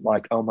 I wasn't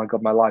like, oh my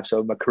God, my life's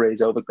over, my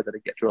career's over because I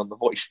didn't get through on The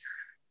Voice.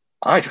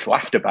 I just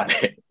laughed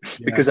about it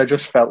because I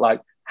just felt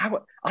like,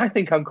 I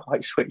think I'm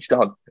quite switched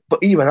on.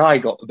 But even I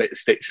got a bit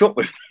stitched up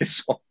with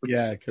this one.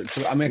 Yeah,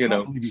 so, I mean, I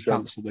can't believe you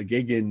cancelled a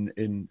gig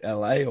in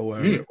LA or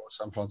wherever it was,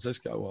 San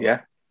Francisco. Or,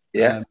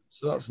 yeah.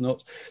 So that's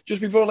nuts.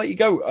 Just before I let you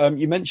go,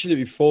 you mentioned it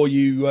before.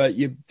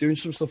 You're doing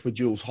some stuff with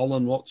Jules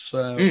Holland.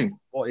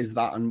 What is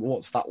that, and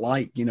what's that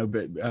like?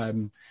 But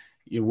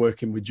you're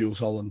working with Jules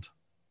Holland.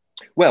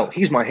 Well,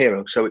 he's my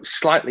hero, so it's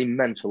slightly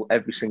mental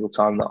every single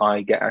time that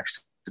I get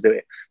asked to do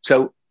it.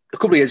 So a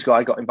couple of years ago,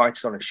 I got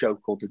invited on a show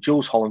called the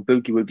Jules Holland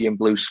Boogie Woogie and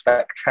Blues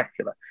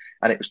Spectacular,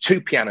 and it was 2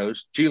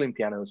 pianos, dueling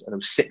pianos, and there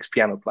was 6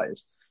 piano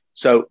players.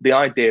 So the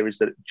idea is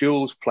that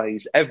Jules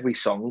plays every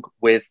song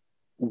with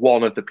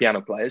one of the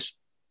piano players.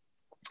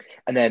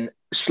 And then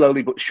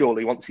slowly but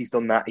surely, once he's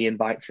done that, he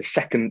invites a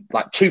second,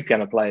 2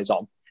 piano players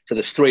on. So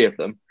there's 3 of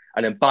them.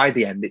 And then by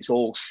the end, it's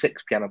all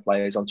 6 piano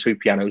players on 2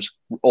 pianos,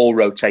 all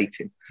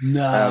rotating.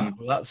 No,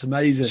 that's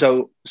amazing.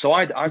 So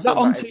I is that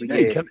on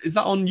TV? Is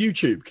that on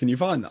YouTube? Can you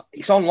find that?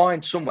 It's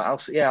online somewhere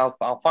else. Yeah,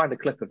 I'll find a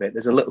clip of it.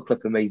 There's a little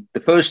clip of me. The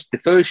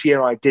first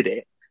year I did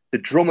it, the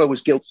drummer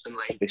was Gilson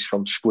Lavis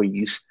from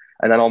Squeeze.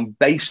 And then on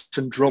bass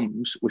and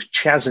drums was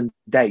Chaz and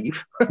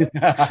Dave,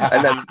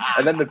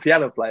 and then the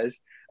piano players.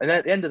 And then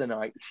at the end of the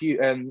night,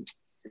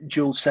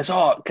 Jules says,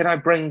 "Oh,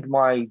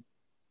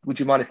 would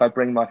you mind if I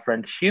bring my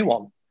friend Hugh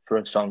on for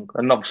a song?"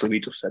 And obviously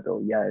we just said,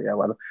 "Oh yeah,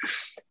 whatever."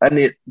 And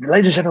the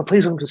ladies and gentlemen,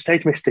 please welcome to the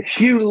stage, Mr.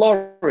 Hugh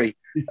Laurie.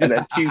 And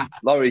then Hugh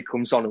Laurie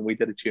comes on, and we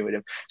did a tune with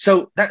him.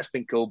 So that's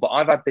been cool. But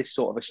I've had this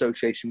sort of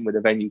association with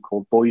a venue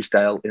called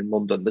Boysdale in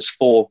London. There's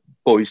 4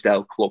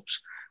 Boysdale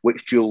clubs,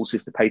 which Jules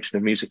is the patron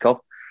of music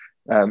of.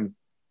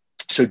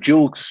 So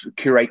Jules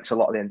curates a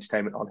lot of the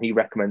entertainment on. He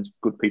recommends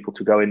good people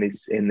to go in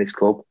this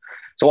club.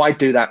 So I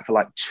do that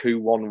for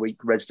 2 1-week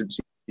residencies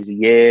a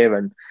year,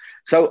 and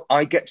so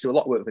I get to do a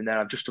lot of work with him there.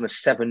 I've just done a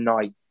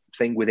 7-night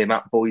thing with him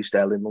at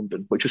Boysdale in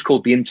London, which was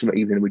called the Intimate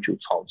Evening with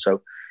Jules Holland.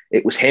 So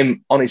it was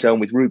him on his own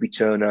with Ruby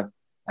Turner,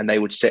 and they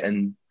would sit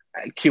and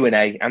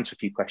Q&A, answer a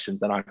few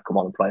questions, and I'd come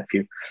on and play a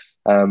few.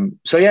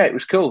 So yeah, it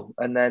was cool.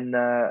 And then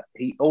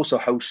he also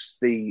hosts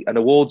an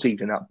awards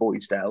evening at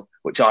Boysdale,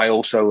 which I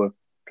also have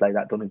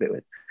done a bit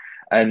with.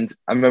 And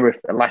I remember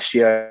last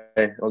year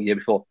or year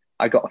before,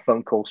 I got a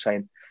phone call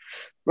saying,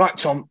 "Right,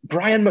 Tom,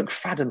 Brian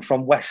McFadden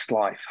from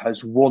Westlife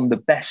has won the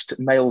Best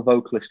Male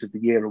Vocalist of the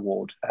Year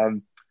award.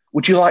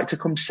 Would you like to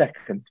come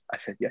second?" I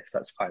said, "Yes,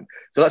 that's fine."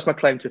 So that's my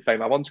claim to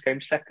fame. I once came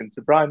second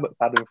to Brian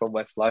McFadden from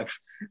Westlife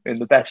in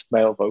the Best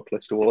Male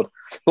Vocalist award.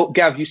 But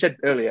Gav, you said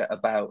earlier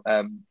about,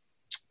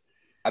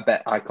 I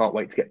bet I can't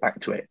wait to get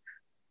back to it.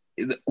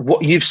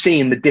 What you've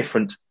seen the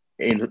difference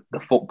in the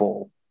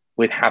football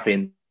with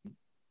having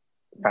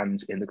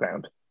fans in the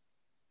ground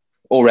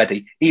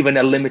already, even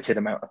a limited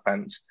amount of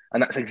fans.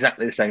 And that's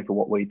exactly the same for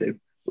what we do.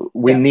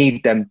 We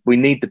need them. We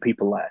need the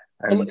people there.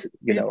 And,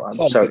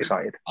 I'm so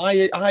excited.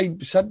 I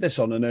said this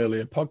on an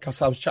earlier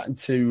podcast. I was chatting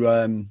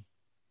to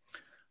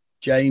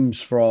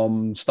James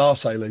from Star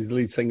Sailor. He's the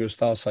lead singer of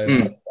Star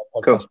Sailor.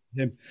 Cool. With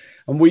him.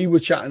 And we were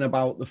chatting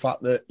about the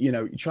fact that,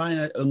 trying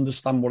to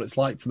understand what it's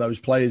like for those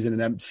players in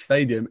an empty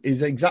stadium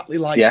is exactly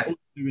like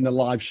doing a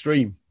live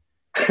stream.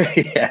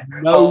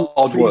 No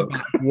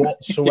feedback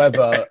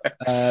whatsoever.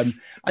 And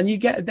you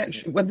get an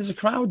extra, when there's a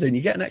crowd in,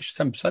 you get an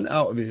extra 10%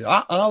 out of it.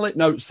 I'll hit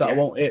notes that I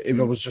won't hit if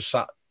I was just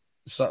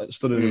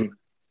stood in.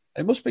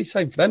 It must be the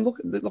same for them. Look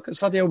at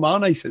Sadio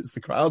Mane since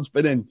the crowd's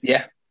been in.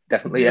 Yeah,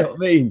 definitely. You know what I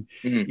mean?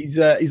 Mm-hmm. He's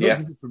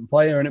a different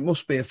player, and it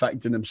must be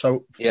affecting him.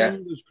 So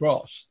fingers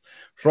crossed.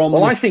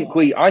 I think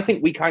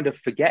we kind of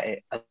forget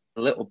it a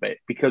little bit,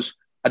 because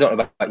I don't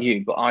know about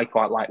you, but I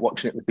quite like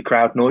watching it with the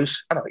crowd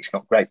noise. I know it's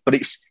not great, but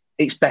it's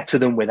better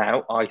than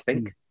without, I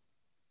think.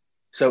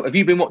 So have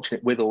you been watching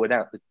it with or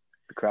without the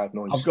crowd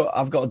noise?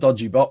 I've got a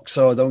dodgy box,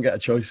 so I don't get a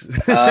choice.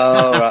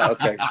 Oh, right,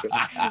 okay.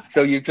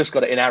 So you've just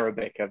got it in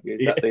Arabic, have you?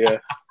 Is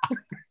that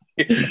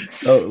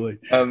Totally.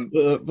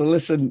 But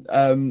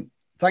listen,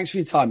 thanks for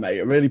your time, mate.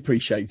 I really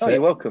appreciate it. Oh,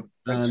 you're welcome.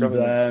 Thanks,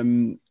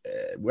 and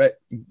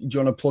do you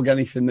want to plug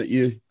anything that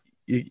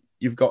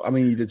you've got? I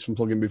mean, you did some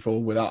plugging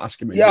before without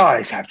asking me. Yeah,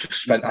 I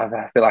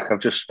feel like I've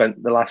just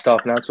spent the last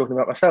half an hour talking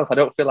about myself. I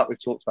don't feel like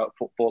we've talked about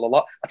football a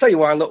lot. I'll tell you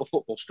why, a little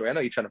football story. I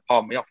know you're trying to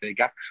palm me off here,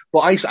 Gav, but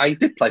I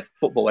did play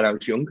football when I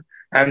was young.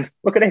 And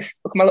look at this.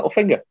 Look at my little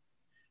finger.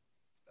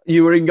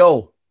 You were in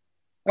goal?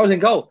 I was in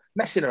goal,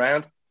 messing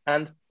around.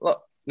 And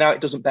look, now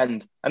it doesn't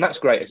bend. And that's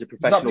great as a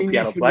professional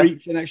piano player.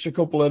 Reach an extra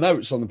couple of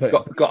notes on the pitch?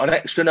 Got an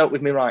extra note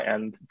with me right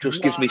hand.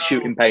 Just gives me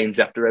shooting pains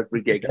after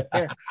every gig.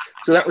 Yeah.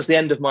 So that was the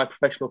end of my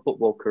professional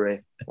football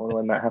career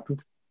when that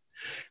happened.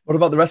 What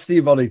about the rest of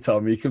your body,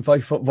 Tom? You can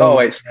play football.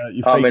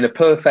 I'm in a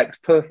perfect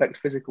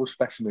physical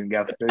specimen,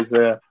 Gav.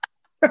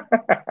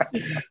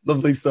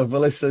 Lovely stuff.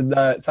 Well, listen,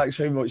 thanks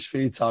very much for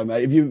your time,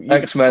 mate.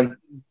 Thanks, man.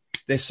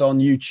 this on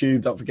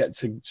YouTube, don't forget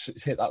to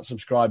hit that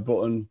subscribe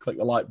button, click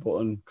the like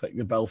button, click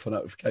the bell for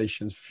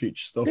notifications for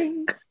future stuff.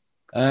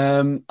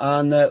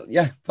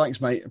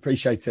 Thanks, mate.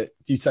 Appreciate it.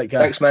 You take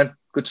care. Thanks, man.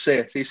 Good to see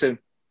you. See you soon.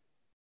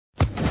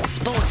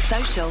 Sports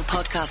Social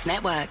Podcast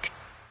Network.